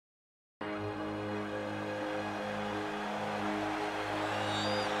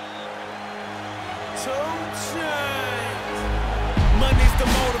Money's the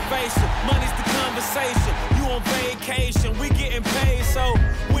motivation, money's the conversation. You on vacation, we getting paid, so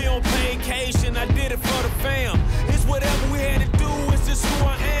we on vacation. I did it for the fam. It's whatever we had to do, it's just who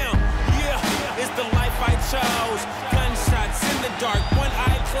I am. Yeah, it's the life I chose. Gunshots in the dark, one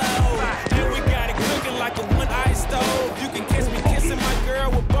eye closed. And we got it cooking like a one-eye stove. You can kiss me kissing my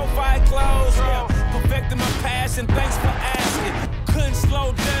girl with both eyes closed. Yeah, perfecting my passion, thanks for asking. Couldn't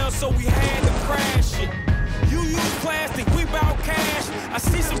slow down, so we had to crash it. You use plastic, we bout cash. I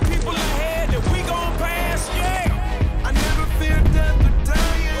see some people ahead that we gon' pass, yeah. I never fear death or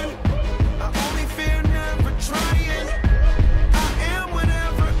dying. I only fear never trying. I am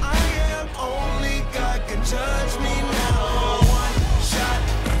whatever I am. Only God can judge me now. One shot,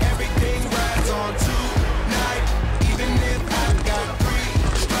 everything rides on tonight. Even if I've got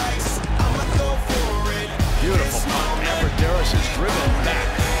 3 strikes, I'ma go for it. Beautiful. Abradaris is driven back.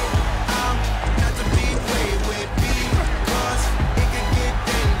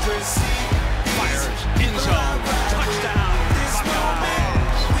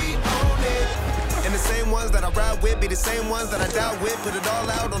 That I ride with, be the same ones that I die with. Put it all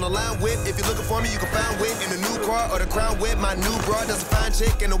out on the line with. If you're looking for me, you can find wit in a new car or the crown with. My new broad does a fine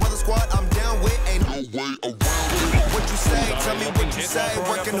chick in the weather squad. I'm down with, ain't no way around it. What you say? Tell me what you say.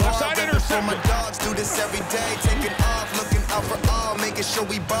 Working hard, repping for my dogs. Do this every day. Taking off, looking out for all, making sure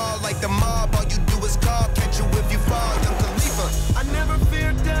we ball like the mob. All you do is call, catch you if you fall. Young Khalifa. I never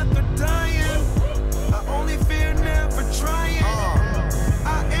fear death or dying. I only fear never trying.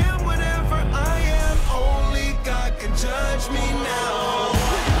 I am whatever I am. Only God can judge me now.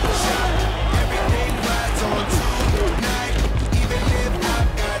 Shot, everything rides on tonight. Even if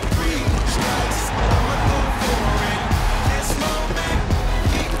I've got 3 strikes, I'ma go for it. This moment,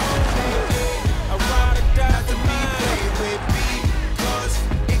 we own it. I ride or die to be played with me, cause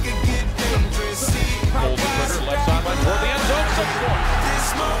it can get dangerous. See, Hold the trigger, left sideline toward the end zone. this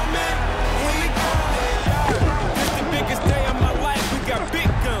moment, we own it. This the biggest day of my life, we got big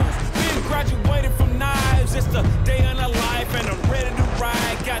guns. Been graduated from knives, it's the day of our life and I'm ready to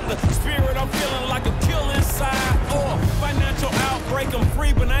ride. Got the spirit, I'm feeling like a kill inside. Financial outbreak, I'm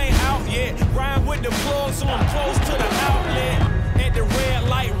free but I ain't out yet. Ride with the plug so I'm close to the outlet. At the red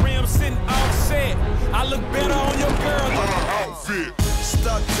light rim sitting offset. I look better on your girl than the outfit.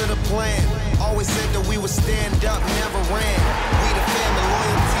 Stuck to the plan, always said that we would stand up, never ran. We the family,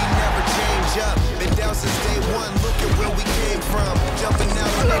 loyalty never change up. Been down since day one, look at where we came from. Jumping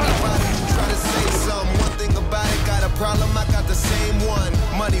out